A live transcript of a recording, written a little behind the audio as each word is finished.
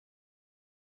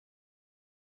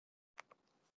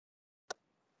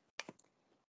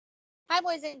Hi,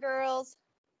 boys and girls.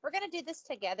 We're going to do this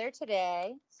together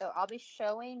today. So I'll be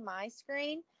showing my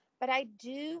screen, but I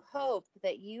do hope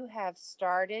that you have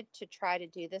started to try to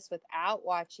do this without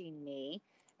watching me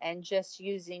and just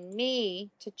using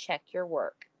me to check your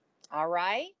work. All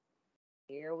right,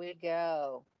 here we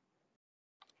go.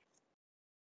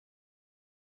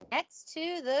 Next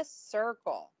to the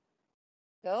circle,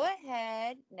 go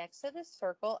ahead next to the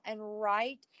circle and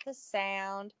write the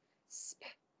sound sp,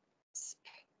 sp.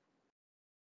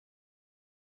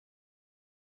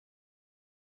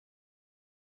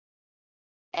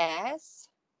 S,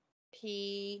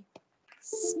 P,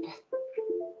 sp.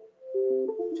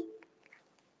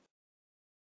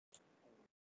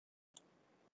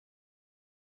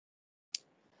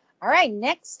 All right,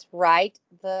 next, write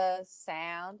the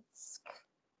sound sk,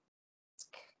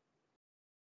 sk.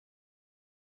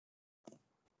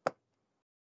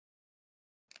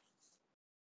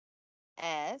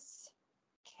 S,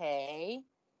 K,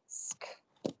 sk.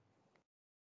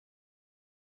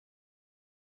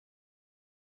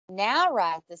 Now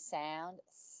write the sound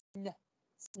sn,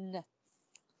 sn.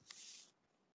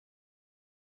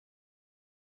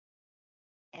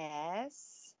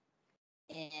 S,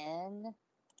 N,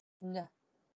 N.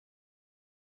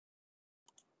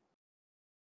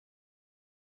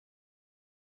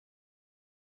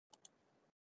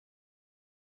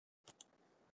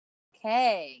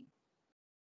 Okay.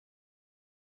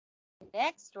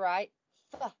 Next, write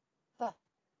th, th,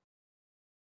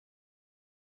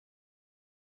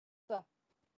 th.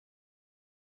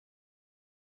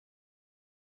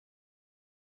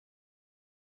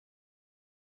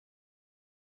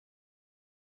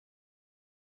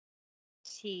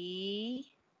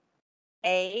 T,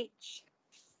 H,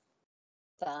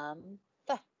 thumb,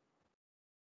 th.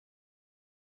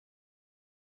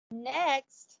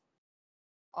 Next,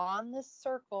 on the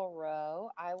circle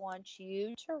row, I want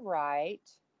you to write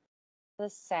the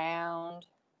sound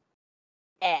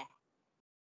eh,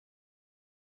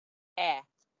 eh.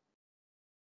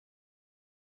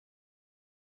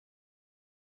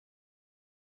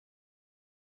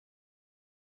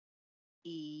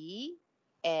 E,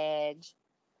 edge,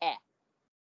 F.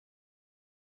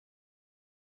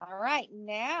 All right,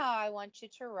 now I want you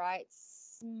to write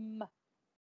sm,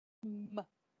 sm.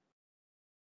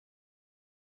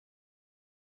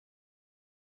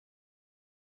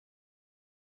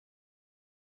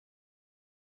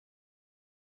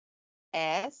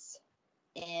 S,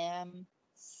 M,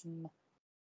 sm.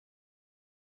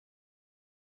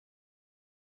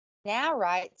 Now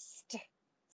write st,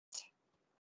 st,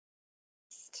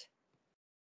 st.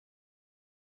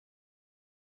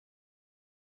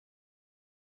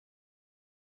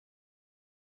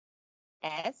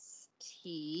 S,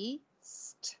 T,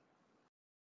 st.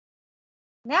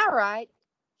 Now write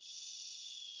sh.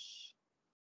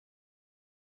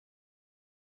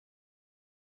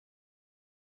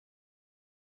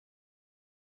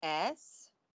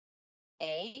 S,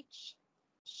 H,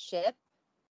 ship,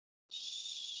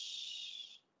 sh.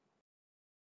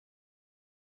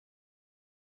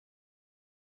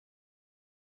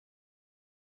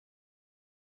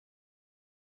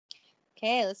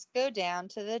 Okay, let's go down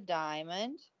to the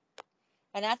diamond.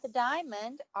 And at the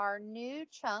diamond, our new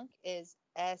chunk is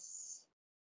S,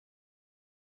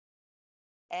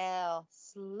 L,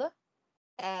 sl,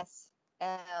 S,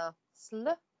 L, sl,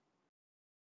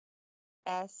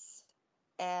 S,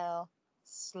 L,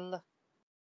 sl. All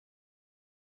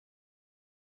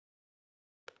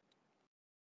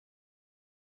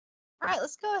right,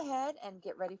 let's go ahead and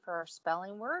get ready for our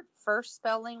spelling word. First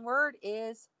spelling word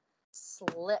is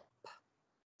slip.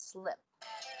 Slip.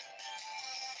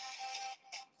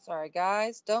 Sorry,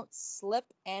 guys. Don't slip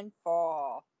and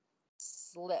fall.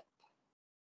 Slip.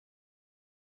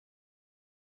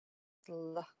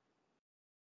 Sl.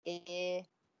 I.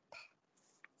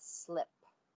 Slip.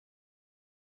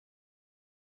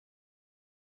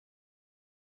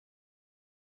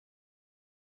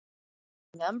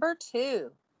 Number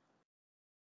 2.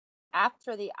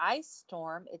 After the ice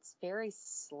storm, it's very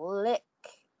slick.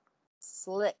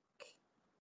 Slick.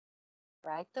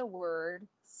 Write the word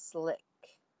slick.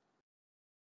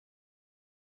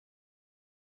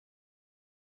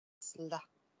 Sl.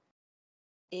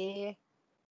 I.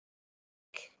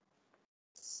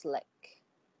 Slick.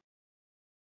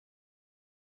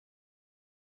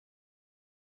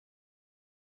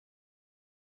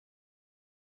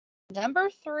 Number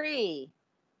 3.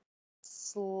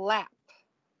 Slap.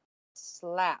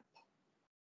 Slap.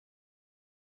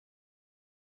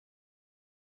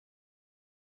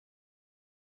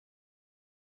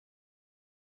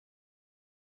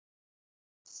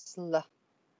 Sl.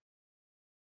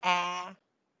 A.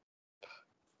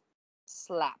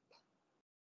 slap.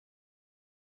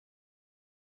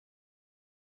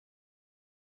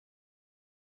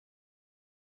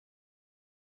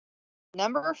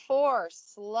 Number 4,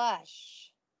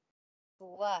 slush.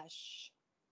 Slush.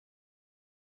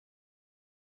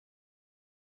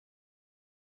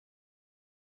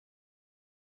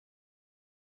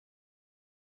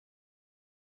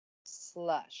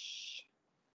 Slush.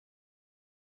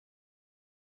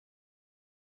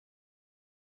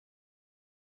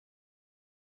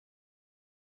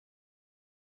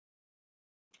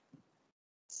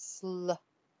 Slush.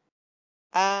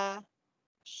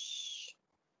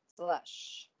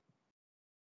 Slush.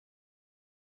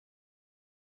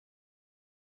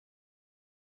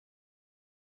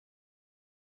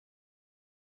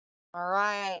 All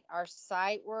right, our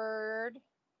sight word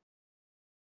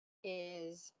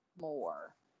is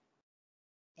more.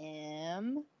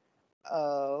 M-O-R-E,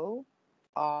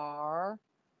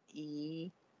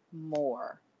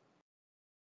 more.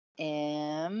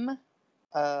 M-O-R-E,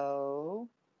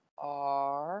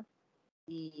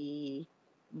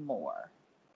 more.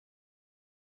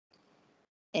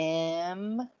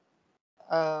 M-O-R-E,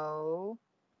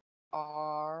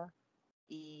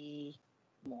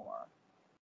 more.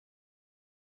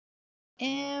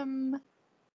 M-O-R-E,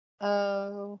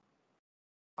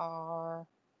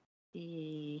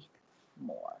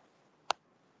 more.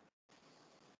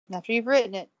 After you've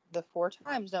written it the 4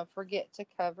 times, don't forget to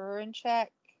cover and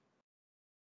check.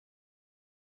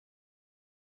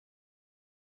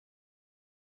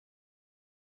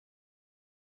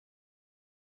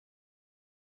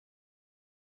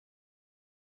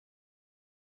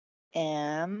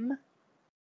 M-O-R-E,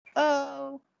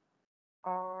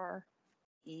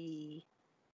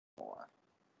 more.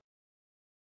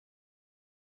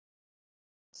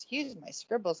 Excuse my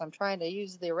scribbles. I'm trying to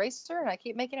use the eraser and I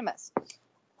keep making a mess.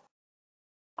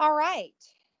 All right.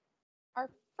 Our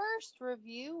first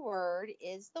review word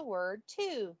is the word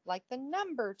 2, like the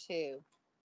number 2.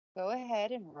 Go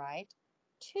ahead and write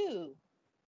 2.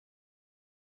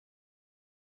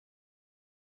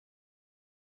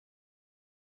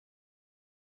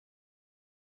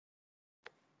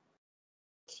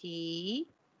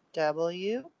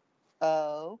 T-W-O,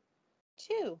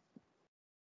 2.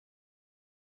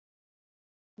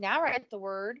 Now write the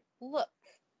word look.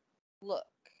 Look.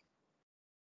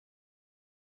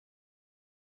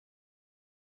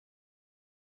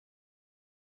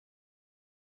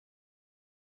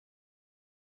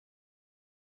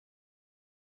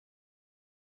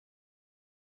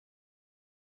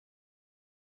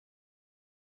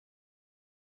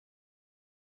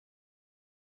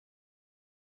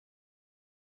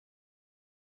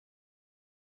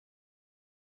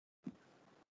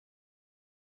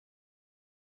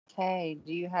 Okay,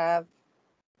 do you have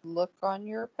look on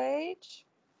your page?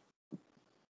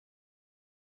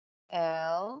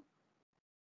 L-O-O-K,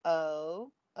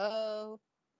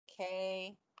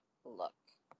 look.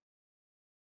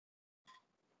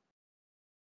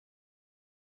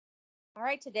 All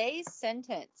right, today's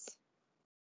sentence.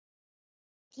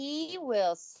 He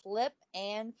will slip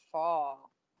and fall.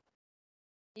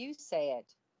 You say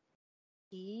it.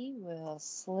 He will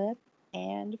slip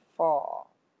and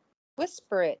fall.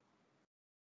 Whisper it.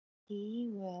 He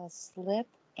will slip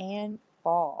and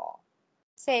fall.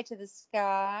 Say it to the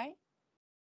sky.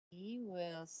 He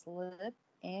will slip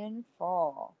and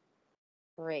fall.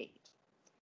 Great.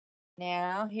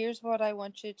 Now, here's what I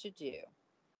want you to do.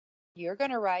 You're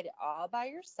going to write it all by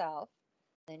yourself.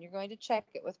 Then you're going to check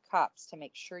it with Cops to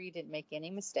make sure you didn't make any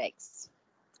mistakes.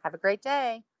 Have a great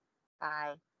day.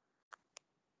 Bye.